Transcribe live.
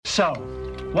So,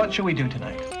 what should we do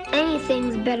tonight?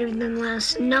 Anything's better than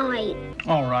last night.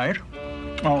 All right.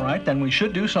 All right, then we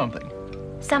should do something.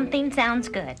 Something sounds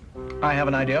good. I have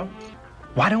an idea.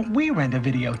 Why don't we rent a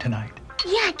video tonight?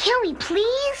 Yeah, can we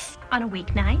please? On a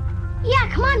weeknight? Yeah,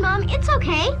 come on, Mom. It's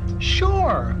okay.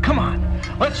 Sure. Come on.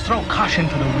 Let's throw caution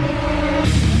to the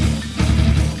wind.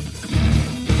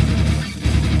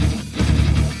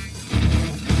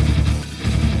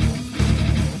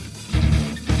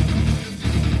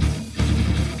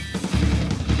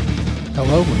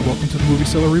 Hello and welcome to the Movie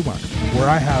Cellar Rewind, where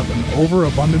I have an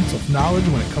overabundance of knowledge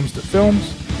when it comes to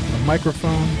films, a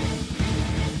microphone,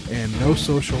 and no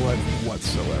social life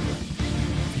whatsoever.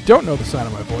 If you don't know the sound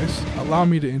of my voice, allow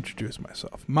me to introduce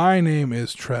myself. My name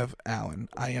is Trev Allen.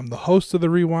 I am the host of the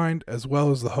Rewind, as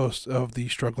well as the host of the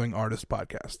Struggling Artist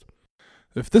podcast.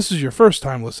 If this is your first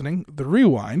time listening, the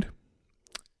Rewind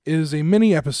is a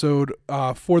mini episode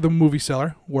for the Movie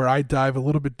Cellar, where I dive a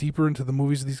little bit deeper into the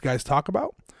movies these guys talk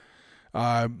about.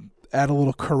 Add a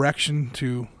little correction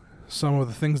to some of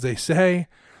the things they say,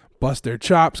 bust their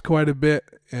chops quite a bit,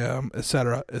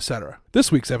 etc., etc. This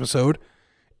week's episode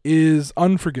is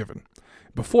Unforgiven.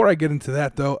 Before I get into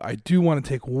that, though, I do want to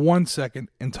take 1 second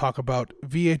and talk about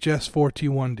VHS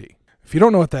 4T1D. If you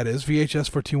don't know what that is, VHS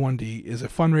 4T1D is a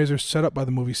fundraiser set up by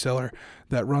the Movie Cellar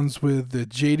that runs with the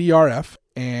JDRF,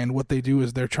 and what they do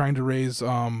is they're trying to raise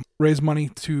money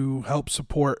to help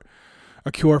support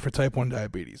a cure for type 1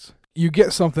 diabetes. You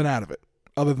get something out of it,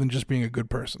 other than just being a good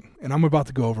person. And I'm about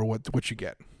to go over what you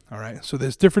get. All right. So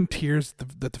there's different tiers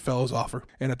that the fellows offer.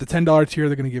 And at the $10 tier,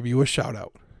 they're going to give you a shout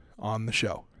out on the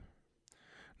show.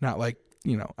 Not like,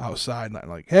 outside, not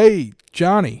like, hey,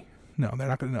 Johnny. No, they're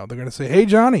not going to know. They're going to say, hey,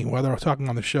 Johnny, while they're talking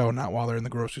on the show, not while they're in the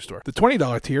grocery store. The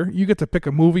 $20 tier, you get to pick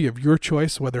a movie of your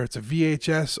choice, whether it's a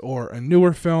VHS or a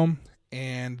newer film,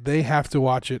 and they have to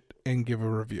watch it and give a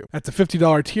review. At the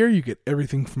 $50 tier, you get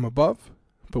everything from above.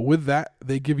 But with that,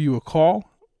 they give you a call,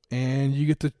 and you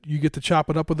get to chop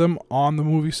it up with them on the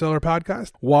Movie Cellar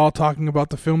podcast while talking about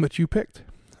the film that you picked.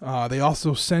 They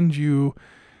also send you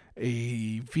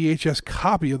a VHS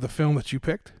copy of the film that you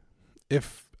picked.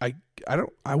 I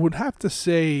would have to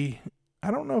say,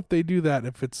 I don't know if they do that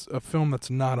if it's a film that's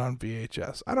not on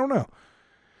VHS. I don't know.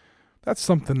 That's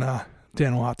something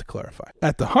Dan will have to clarify.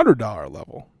 At the $100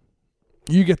 level,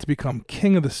 you get to become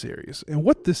king of the series. And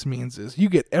what this means is you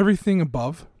get everything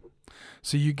above.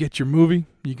 So you get your movie,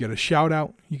 you get a shout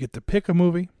out, you get to pick a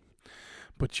movie,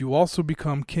 but you also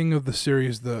become king of the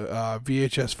series, the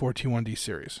VHS 4T1D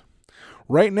series.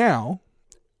 Right now,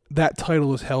 that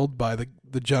title is held by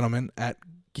the gentleman at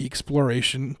Geek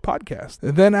Exploration Podcast.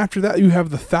 And then after that, you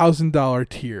have the $1,000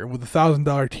 tier. With the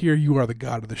 $1,000 tier, you are the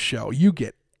god of the show. You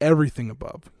get everything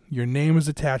above. Your name is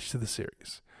attached to the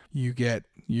series. You get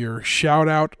your shout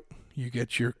out. You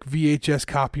get your VHS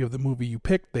copy of the movie you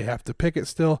picked. They have to pick it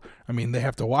still. They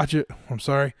have to watch it. I'm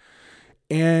sorry.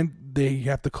 And they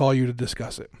have to call you to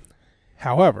discuss it.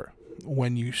 However,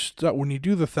 when you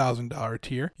do the $1,000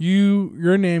 tier,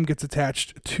 your name gets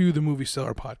attached to the Movie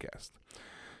Cellar podcast.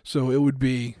 So it would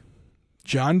be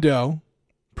John Doe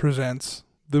presents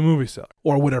the Movie Cellar,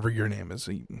 or whatever your name is.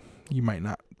 You might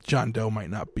not. John Doe might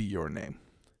not be your name.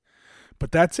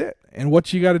 But that's it. And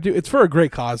what you got to do, it's for a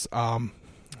great cause.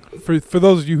 For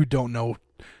those of you who don't know,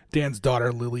 Dan's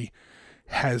daughter, Lily,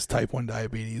 has type 1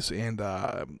 diabetes. And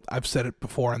I've said it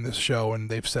before on this show, and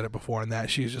they've said it before on that.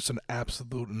 She's just an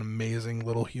absolute and amazing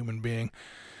little human being.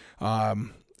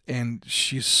 And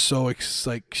she's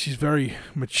she's very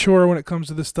mature when it comes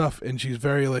to this stuff. And she's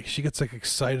very, she gets,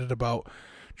 excited about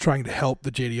trying to help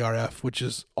the JDRF, which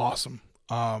is awesome.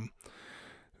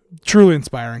 Truly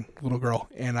inspiring little girl,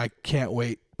 and I can't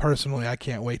wait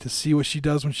to see what she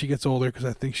does when she gets older, because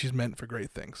I think she's meant for great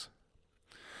things.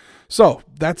 So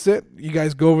that's it. You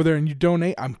guys go over there and you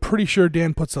donate. I'm pretty sure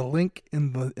Dan puts a link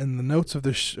in the notes of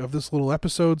this little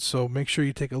episode, so make sure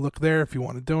you take a look there if you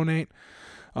want to donate.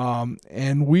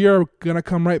 And we are gonna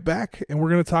come right back, and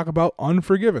we're gonna talk about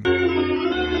Unforgiven.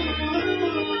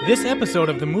 This episode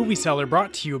of the Movie Cellar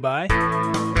brought to you by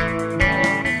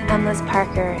I'm Liz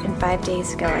Parker, and 5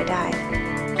 days ago I died.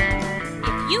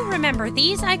 If you remember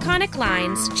these iconic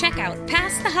lines, check out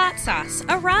Pass the Hot Sauce,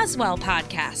 a Roswell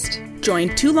podcast.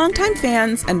 Join 2 longtime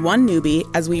fans and 1 newbie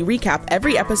as we recap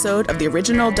every episode of the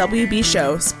original WB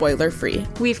show, spoiler-free.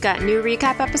 We've got new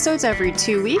recap episodes every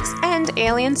 2 weeks and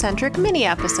alien-centric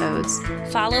mini-episodes.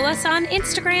 Follow us on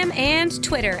Instagram and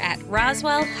Twitter at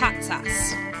Roswell Hot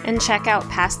Sauce. And check out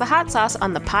Pass the Hot Sauce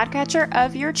on the podcatcher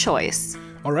of your choice.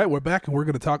 All right, we're back, and we're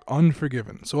going to talk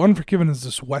Unforgiven. So Unforgiven is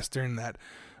this Western that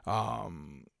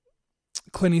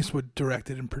Clint Eastwood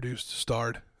directed and produced,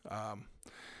 starred.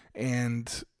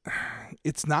 And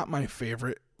it's not my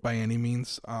favorite by any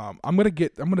means. I'm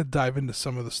gonna dive into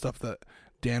some of the stuff that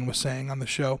Dan was saying on the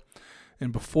show,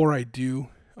 and before I do,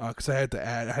 because I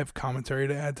have commentary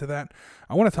to add to that,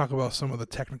 I want to talk about some of the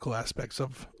technical aspects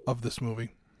of this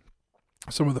movie,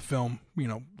 some of the film,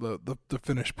 the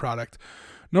finished product.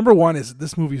 Number one is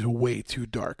this movie's way too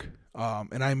dark,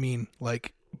 and I mean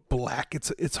like black.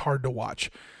 It's hard to watch.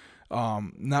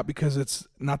 Not because it's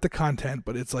not the content,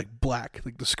 but it's like black.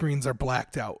 Like the screens are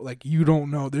blacked out. Like you don't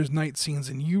know. There's night scenes,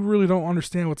 and you really don't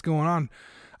understand what's going on.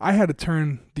 I had to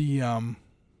turn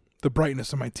the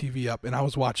brightness of my TV up, and I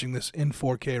was watching this in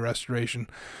 4K restoration.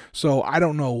 So I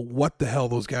don't know what the hell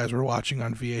those guys were watching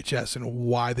on VHS and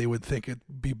why they would think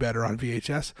it'd be better on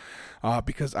VHS,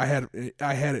 because I had it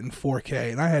in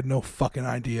 4K, and I had no fucking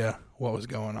idea what was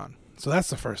going on. So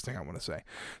that's the first thing I want to say.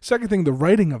 Second thing, the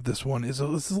writing of this one is a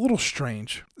little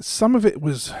strange. Some of it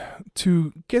was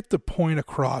to get the point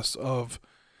across of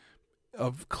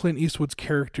Clint Eastwood's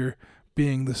character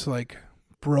being this like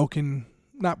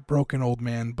not broken old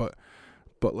man, but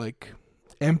like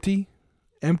empty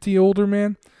older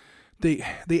man. They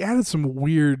added some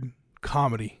weird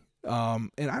comedy,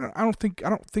 and I don't think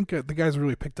the guys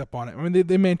really picked up on it. I mean,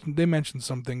 they mentioned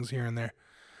some things here and there,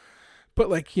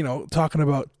 but like talking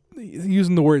about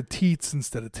using the word teats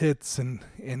instead of tits, and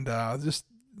just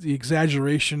the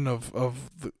exaggeration of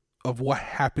what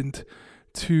happened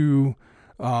to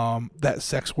that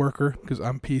sex worker, because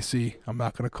I'm PC, I'm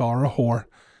not going to call her a whore,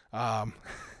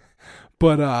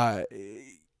 but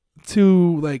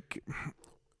to like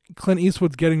Clint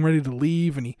Eastwood's getting ready to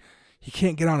leave, and he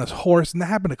can't get on his horse, and that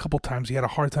happened a couple times. He had a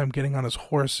hard time getting on his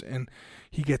horse, and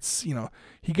he gets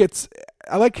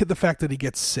I like the fact that he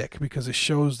gets sick, because it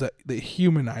shows that it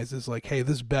humanizes, like, hey,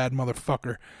 this bad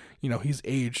motherfucker, he's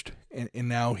aged, and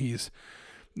now he's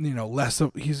less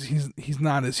of he's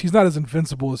not as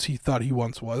invincible as he thought he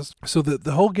once was. So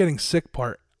the whole getting sick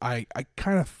part, I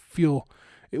kind of feel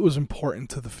it was important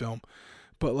to the film.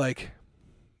 But like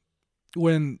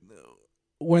when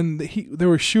they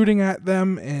were shooting at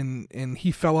them, and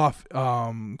he fell off,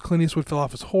 Clint Eastwood fell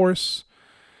off his horse.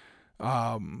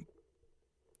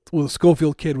 The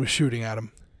Schofield kid was shooting at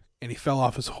him, and he fell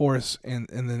off his horse, and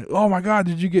then, oh my God,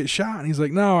 did you get shot? And he's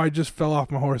like, no, I just fell off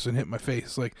my horse and hit my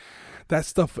face. Like that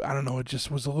stuff, I don't know, it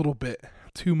just was a little bit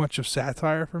too much of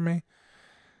satire for me.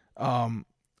 I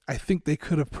think they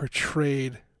could have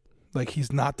portrayed like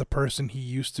he's not the person he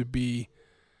used to be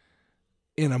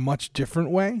in a much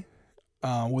different way,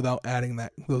 without adding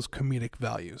those comedic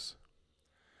values.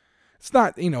 It's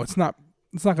not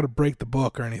going to break the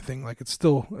book or anything. Like, it's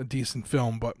still a decent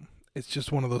film, but it's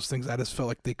just one of those things I just felt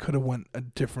like they could have went a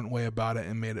different way about it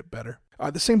and made it better.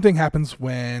 The same thing happens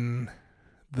when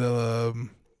the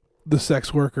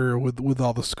sex worker with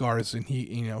all the scars, and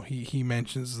he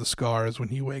mentions the scars when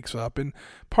he wakes up, and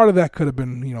part of that could have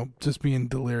been just being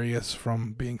delirious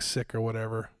from being sick or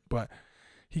whatever, but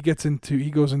he goes into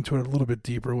it a little bit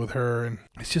deeper with her, and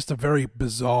it's just a very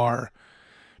bizarre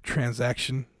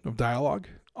transaction of dialogue.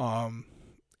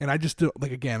 And I just do,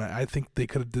 like, again, I think they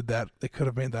could have did that. They could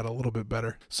have made that a little bit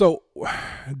better. So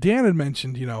Dan had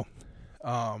mentioned,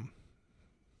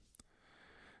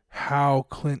 how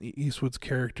Clint Eastwood's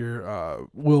character,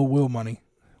 Will Money,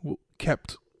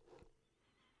 kept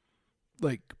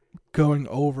like going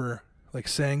over, like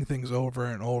saying things over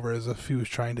and over as if he was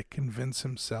trying to convince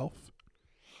himself.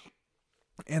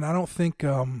 And I don't think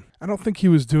he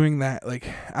was doing that. Like,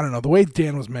 I don't know, the way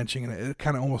Dan was mentioning it, it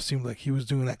kind of almost seemed like he was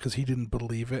doing that because he didn't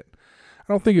believe it.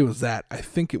 I don't think it was that. I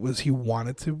think it was he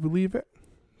wanted to believe it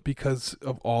because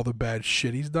of all the bad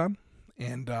shit he's done.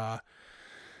 And,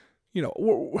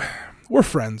 we're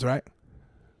friends, right?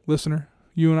 Listener,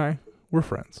 you and I, we're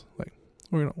friends. Like,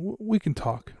 we can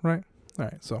talk, right? All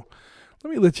right, so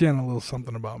let me let you in a little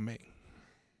something about me.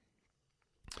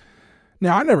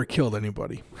 Now, I never killed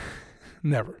anybody.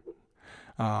 Never.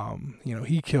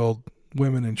 He killed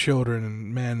women and children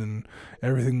and men and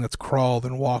everything that's crawled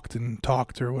and walked and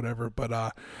talked or whatever, but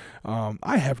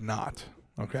I have not,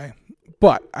 okay?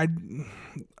 But I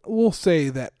will say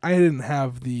that I didn't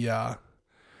have the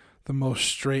most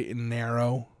straight and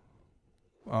narrow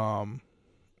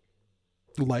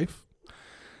life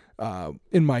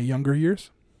in my younger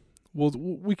years. Well,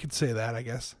 we could say that, I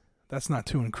guess. That's not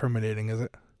too incriminating, is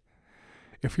it?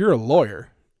 If you're a lawyer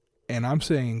and I'm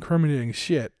saying incriminating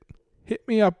shit, hit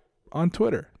me up on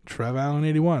Twitter,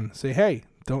 TrevAllen81. Say, hey,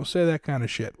 don't say that kind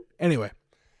of shit. Anyway,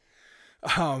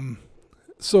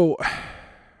 so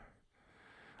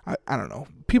I don't know.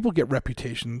 People get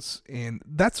reputations, and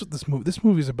that's what this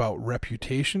movie is about.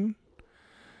 Reputation.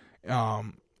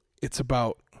 It's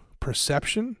about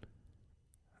perception,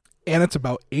 and it's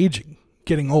about aging.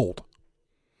 getting old.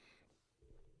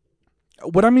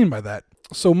 What I mean by that,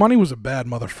 so Money was a bad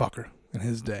motherfucker in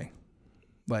his day.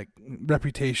 Like,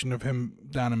 reputation of him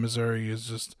down in Missouri is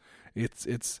just,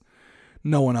 it's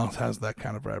no one else has that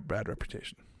kind of bad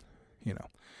reputation, you know.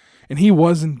 And he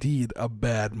was indeed a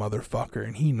bad motherfucker,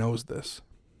 and he knows this.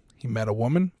 He met a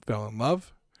woman, fell in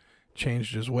love,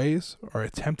 changed his ways, or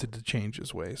attempted to change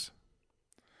his ways.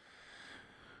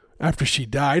 After she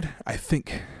died, I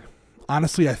think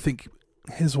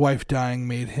his wife dying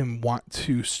made him want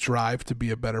to strive to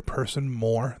be a better person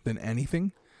more than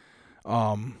anything.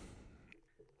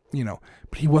 You know,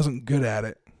 but he wasn't good at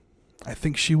it. I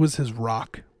think she was his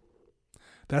rock.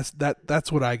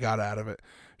 That's what I got out of it.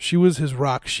 She was his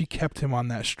rock. She kept him on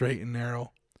that straight and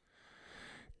narrow.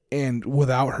 And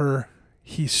without her,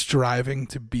 he's striving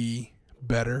to be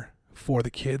better for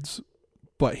the kids,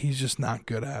 but he's just not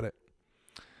good at it.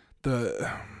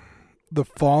 The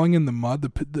falling in the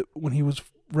mud, when he was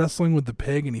wrestling with the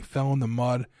pig and he fell in the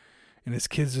mud, and his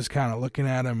kid's just kind of looking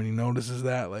at him, and he notices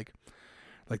that, like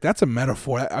that's a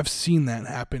metaphor. I've seen that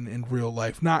happen in real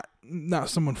life. Not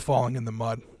someone falling in the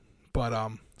mud,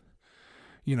 but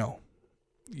you know,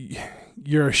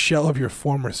 you're a shell of your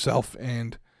former self,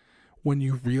 and when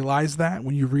you realize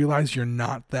you're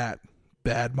not that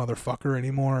bad motherfucker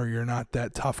anymore, or you're not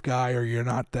that tough guy, or you're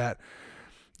not that,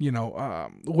 you know,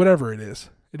 whatever it is.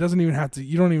 It doesn't even have to.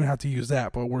 You don't even have to use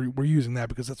that, but we're using that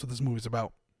because that's what this movie's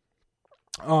about.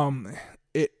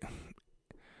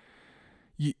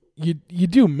 You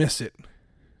do miss it,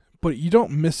 but you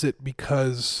don't miss it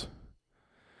because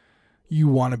you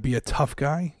want to be a tough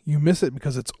guy. You miss it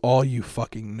because it's all you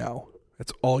fucking know.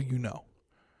 That's all you know.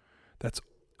 That's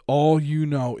all you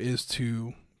know is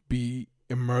to be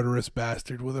a murderous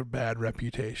bastard with a bad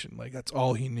reputation. Like, that's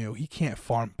all he knew. He can't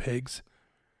farm pigs.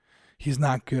 He's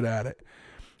not good at it.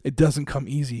 It doesn't come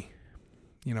easy.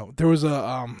 You know, there was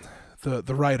a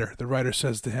the writer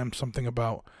says to him something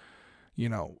about,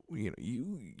 you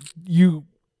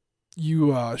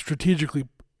strategically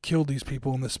killed these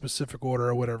people in this specific order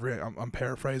or whatever. I'm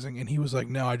paraphrasing, and he was like,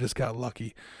 "No, I just got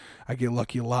lucky. I get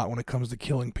lucky a lot when it comes to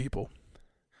killing people."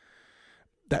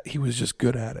 That he was just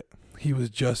good at it. He was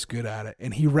just good at it,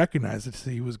 and he recognized that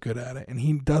he was good at it, and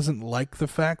he doesn't like the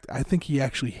fact. I think he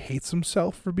actually hates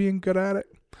himself for being good at it.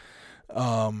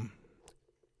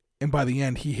 And by the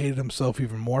end, he hated himself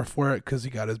even more for it because he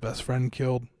got his best friend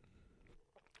killed.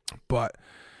 But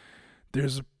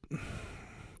there's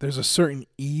a certain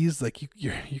ease, like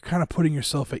you're kind of putting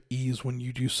yourself at ease when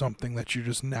you do something that you're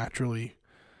just naturally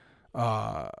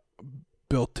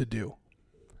built to do.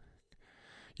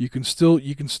 You can still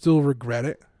regret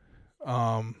it.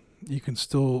 You can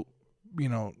still,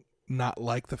 not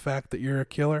like the fact that you're a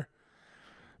killer.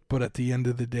 But at the end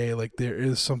of the day, like, there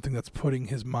is something that's putting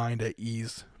his mind at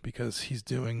ease because he's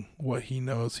doing what he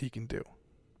knows he can do.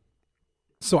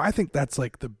 So I think that's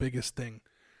like the biggest thing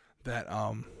that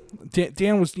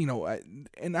Dan was,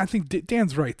 and I think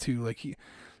Dan's right too. Like,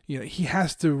 he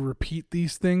has to repeat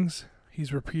these things.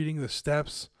 He's repeating the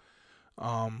steps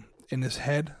in his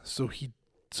head, so he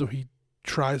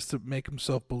tries to make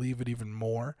himself believe it even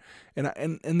more. And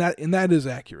that is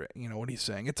accurate. You know what he's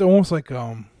saying. It's almost like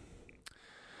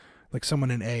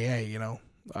someone in AA, you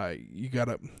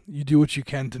do what you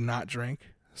can to not drink.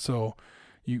 So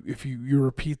if you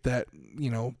repeat that,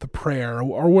 the prayer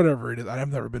or whatever it is.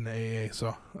 I've never been to AA,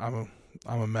 so I'm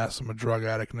a mess. I'm a drug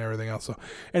addict and everything else. So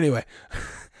anyway,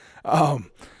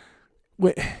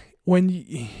 when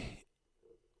you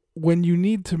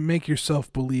need to make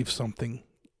yourself believe something,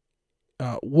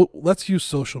 let's use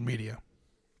social media.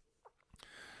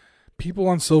 People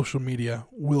on social media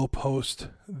will post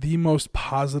the most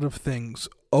positive things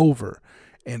over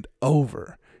and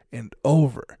over and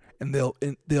over, and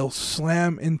they'll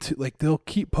slam into, like, they'll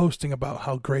keep posting about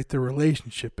how great their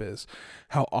relationship is,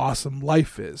 how awesome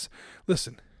life is.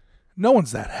 Listen, no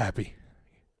one's that happy.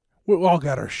 We all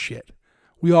got our shit.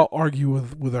 We all argue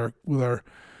with our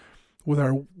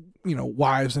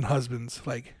wives and husbands.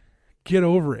 Like, get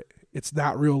over it. It's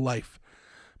not real life.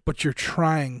 But you're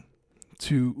trying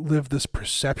to live this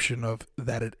perception of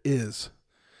that it is.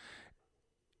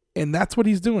 And that's what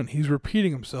he's doing. He's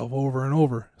repeating himself over and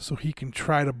over so he can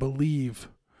try to believe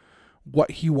what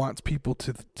he wants people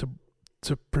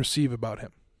to perceive about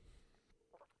him.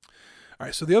 All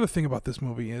right, so the other thing about this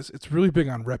movie is it's really big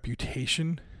on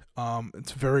reputation.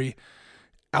 It's very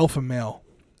alpha male.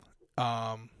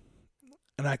 And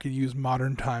I could use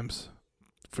modern times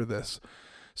for this.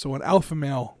 So an alpha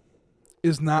male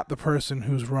is not the person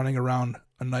who's running around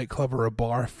a nightclub or a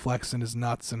bar flexing his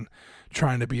nuts and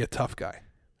trying to be a tough guy.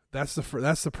 That's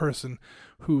the person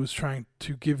who's trying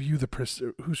to give you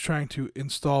who's trying to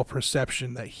install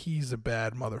perception that he's a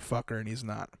bad motherfucker and he's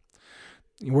not.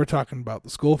 We're talking about the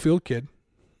Schofield kid.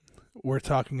 We're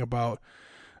talking about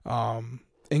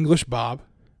English Bob,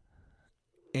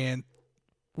 and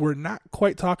we're not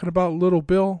quite talking about Little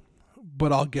Bill,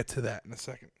 but I'll get to that in a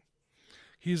second.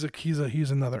 He's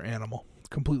another animal,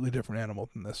 completely different animal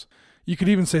than this. You could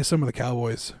even say some of the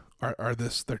cowboys are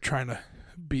this. They're trying to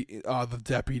be the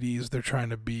deputies. They're trying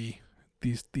to be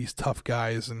these tough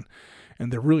guys, and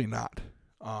they're really not.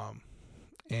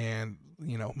 And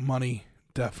money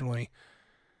definitely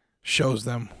shows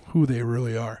them who they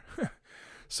really are.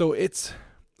 So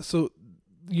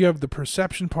you have the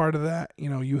perception part of that.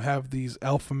 You have these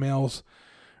alpha males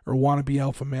or wannabe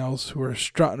alpha males who are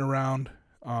strutting around,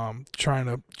 trying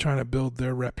to build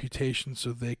their reputation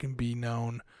so they can be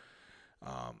known.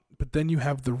 But then you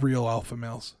have the real alpha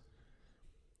males.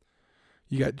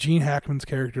 You got Gene Hackman's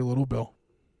character, Little Bill,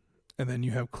 and then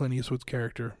you have Clint Eastwood's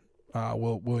character,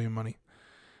 William Money.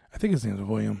 I think his name is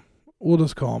William. We'll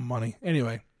just call him Money.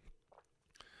 Anyway,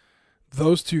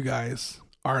 those two guys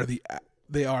are the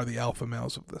alpha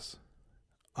males of this.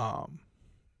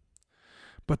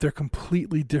 But they're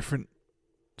completely different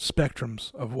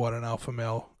spectrums of what an alpha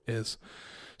male is.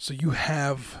 So you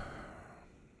have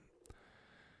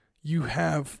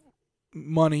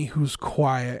Money, who's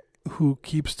quiet, who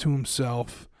keeps to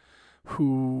himself,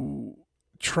 who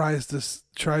tries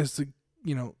to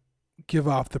give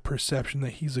off the perception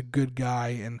that he's a good guy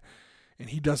and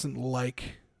he doesn't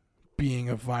like being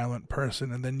a violent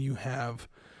person. And then you have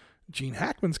Gene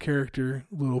Hackman's character,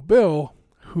 Little Bill,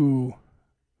 who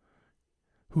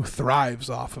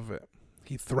thrives off of it.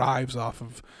 He thrives off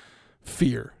of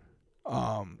fear.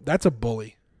 That's a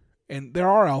bully. And there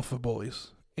are alpha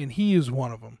bullies, and he is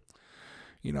one of them.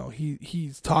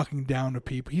 He's talking down to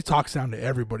people. He talks down to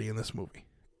everybody in this movie.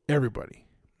 Everybody.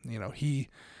 He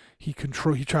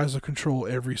tries to control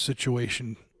every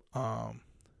situation.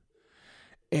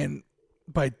 And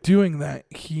by doing that,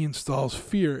 he installs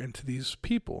fear into these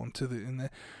people, I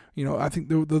think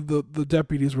the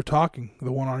deputies were talking,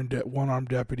 the one-armed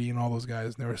deputy and all those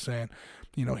guys, and they were saying,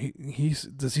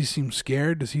 does he seem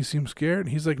scared? Does he seem scared?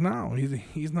 And he's like, no,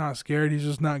 he's not scared. He's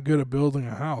just not good at building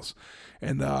a house.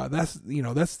 And that's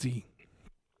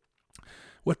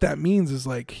what that means is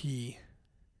like he's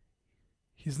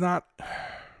not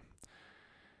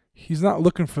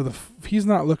looking for he's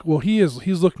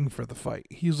looking for the fight.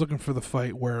 He's looking for the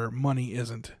fight where Money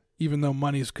isn't, even though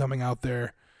Money's coming out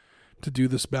there to do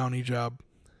this bounty job.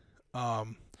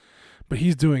 But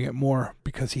he's doing it more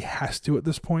because he has to at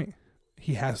this point.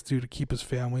 He has to keep his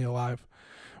family alive.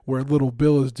 Where Little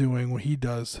Bill is doing what he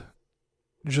does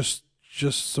just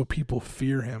so people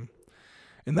fear him.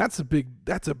 And that's a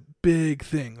big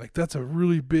thing. Like, that's a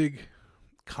really big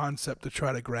concept to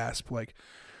try to grasp. Like,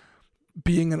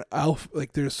 being an alpha,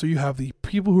 so you have the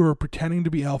people who are pretending to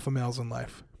be alpha males in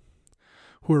life,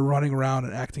 who are running around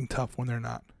and acting tough when they're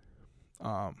not.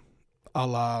 A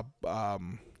la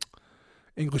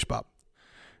English Bob.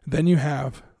 Then you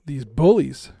have these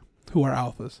bullies who are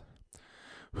alphas,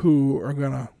 who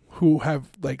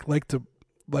have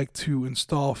like to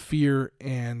install fear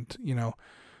and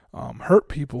hurt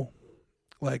people,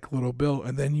 like Little Bill.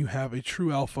 And then you have a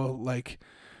true alpha like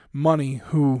Money,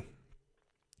 who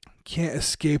can't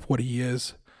escape what he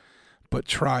is, but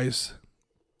tries.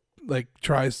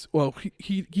 Well,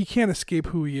 he can't escape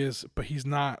who he is, but he's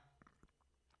not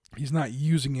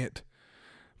using it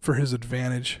for his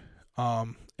advantage,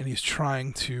 and he's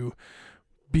trying to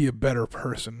be a better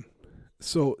person.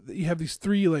 So you have these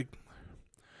three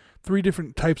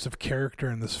different types of character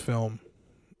in this film,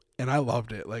 and I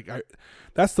loved it.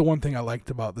 That's the one thing I liked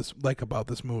about this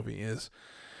movie is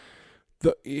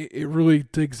it really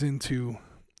digs into,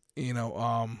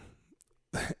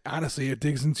 honestly, it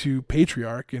digs into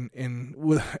patriarch and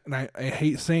I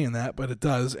hate saying that, but it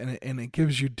does, and it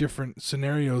gives you different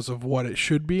scenarios of what it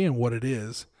should be and what it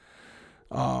is.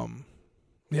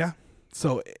 Yeah.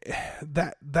 So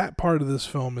that part of this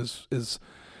film is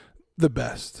the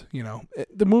best.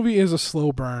 The movie is a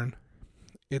slow burn.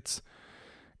 It's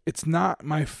not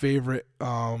my favorite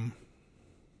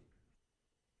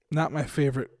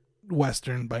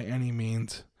Western by any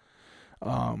means.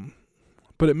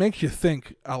 But it makes you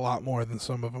think a lot more than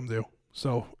some of them do.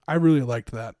 So I really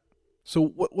liked that. So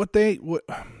what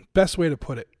best way to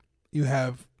put it, you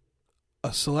have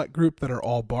a select group that are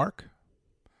all bark.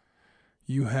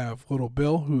 You have Little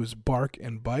Bill, who is bark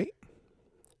and bite.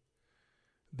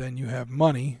 Then you have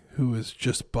Money, who is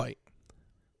just bite.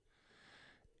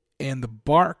 And the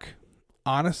bark,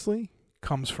 honestly,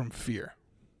 comes from fear.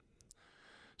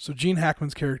 So Gene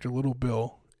Hackman's character, Little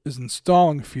Bill, is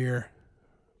installing fear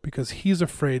because he's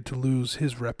afraid to lose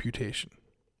his reputation.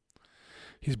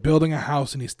 He's building a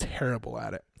house and he's terrible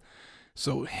at it.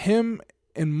 So him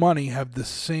and Money have the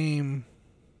same,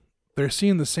 they're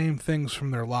seeing the same things from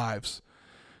their lives.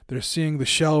 They're seeing the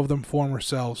shell of them former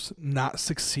selves not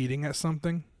succeeding at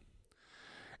something.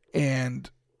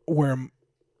 And where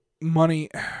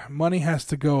Money has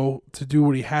to go to do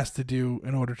what he has to do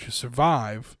in order to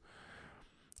survive,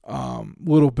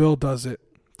 Little Bill does it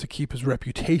to keep his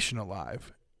reputation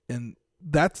alive. And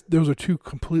those are two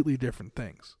completely different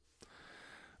things.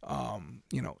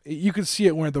 You can see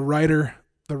it where the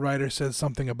writer says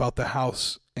something about the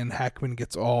house and Hackman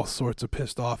gets all sorts of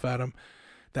pissed off at him.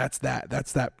 That's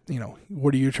that,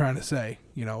 what are you trying to say?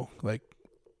 Like,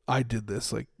 I did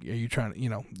this. Like, are you trying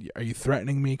to, are you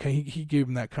threatening me? He gave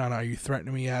him that kind of, are you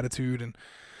threatening me attitude? And,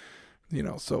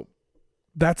 so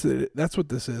that's it. That's what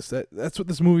this is. That's what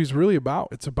this movie is really about.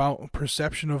 It's about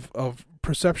perception of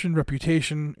perception,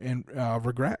 reputation, and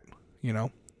regret,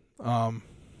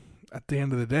 at the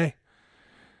end of the day,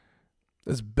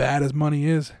 as bad as Money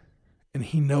is, and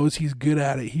he knows he's good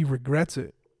at it, he regrets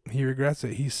it.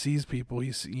 He sees people.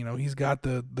 He's got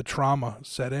the trauma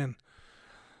set in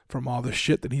from all the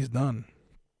shit that he's done.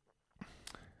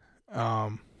 I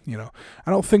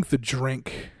don't think the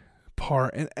drink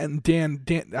part, and Dan,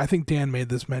 I think Dan made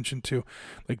this mention too,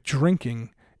 like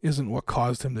drinking isn't what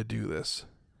caused him to do this.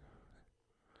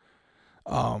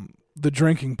 The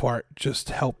drinking part just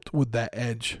helped with that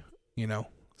edge,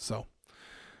 so,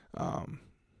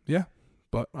 yeah,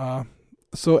 but,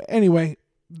 so anyway,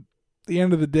 at the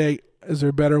end of the day, is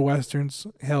there better Westerns?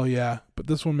 Hell yeah, but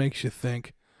this one makes you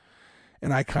think,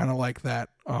 and I kind of like that.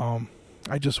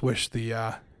 I just wish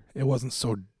it wasn't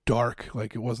so dark,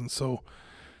 like it wasn't so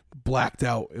blacked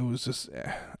out. It was just,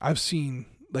 I've seen,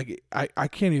 like, I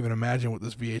can't even imagine what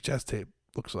this VHS tape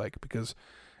looks like, because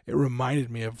it reminded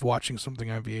me of watching something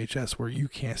on VHS where you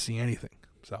can't see anything.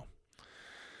 So,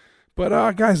 but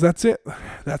guys, that's it.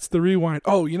 That's the rewind.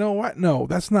 Oh, you know what? No,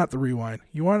 that's not the rewind.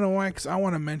 You want to know why? Because I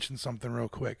want to mention something real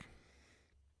quick.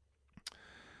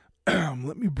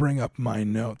 Let me bring up my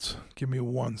notes. Give me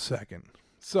 1 second.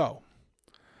 So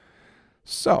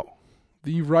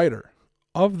the writer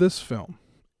of this film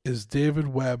is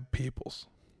David Webb Peoples,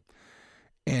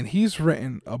 and he's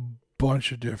written a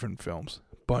bunch of different films.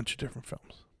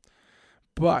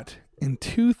 But in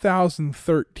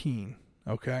 2013,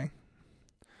 okay,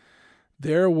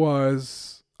 there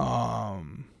was, all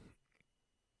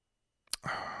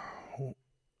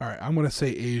right, I'm going to say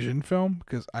Asian film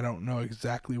because I don't know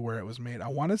exactly where it was made. I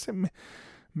want to say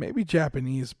maybe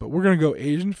Japanese, but we're going to go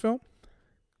Asian film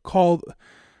called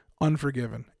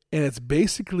Unforgiven. And it's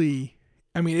basically,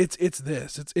 I mean, it's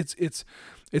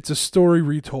a story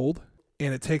retold,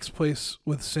 and it takes place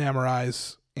with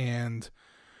samurais and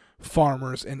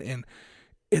farmers, and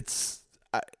it's,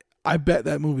 I bet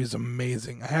that movie is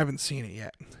amazing. I haven't seen it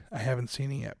yet,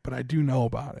 but I do know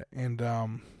about it. And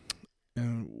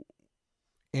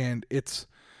it's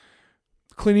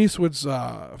Clint Eastwood's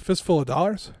Fistful of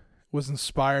Dollars was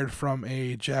inspired from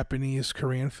a Japanese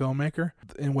Korean filmmaker,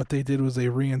 and what they did was they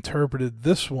reinterpreted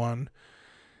this one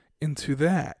into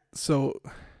that. So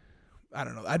I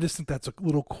don't know. I just think that's a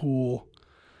little cool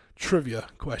trivia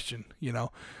question,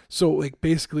 So like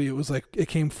basically it was like it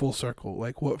came full circle.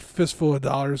 Like what Fistful of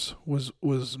Dollars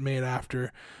was made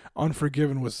after,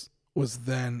 Unforgiven was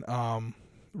then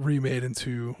remade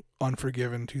into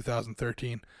Unforgiven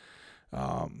 2013.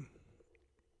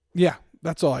 Yeah,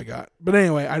 that's all I got. But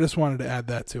anyway, I just wanted to add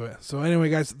that to it. So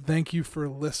anyway, guys, thank you for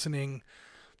listening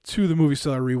to the Movie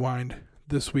Cellar Rewind.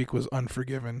 This week was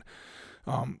Unforgiven.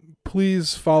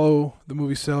 Please follow the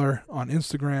Movie Cellar on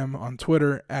Instagram, on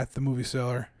Twitter at the Movie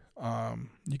Cellar.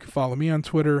 You can follow me on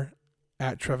Twitter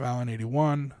at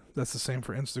TrevAllen81. That's the same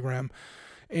for Instagram.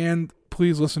 And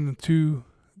please listen to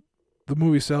the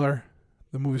Movie Cellar,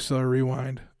 the Movie Cellar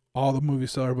Rewind, all the Movie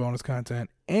Cellar bonus content,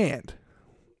 and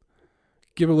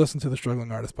give a listen to the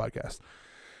Struggling Artist podcast.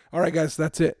 All right, guys,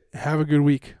 that's it. Have a good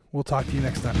week. We'll talk to you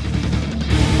next time.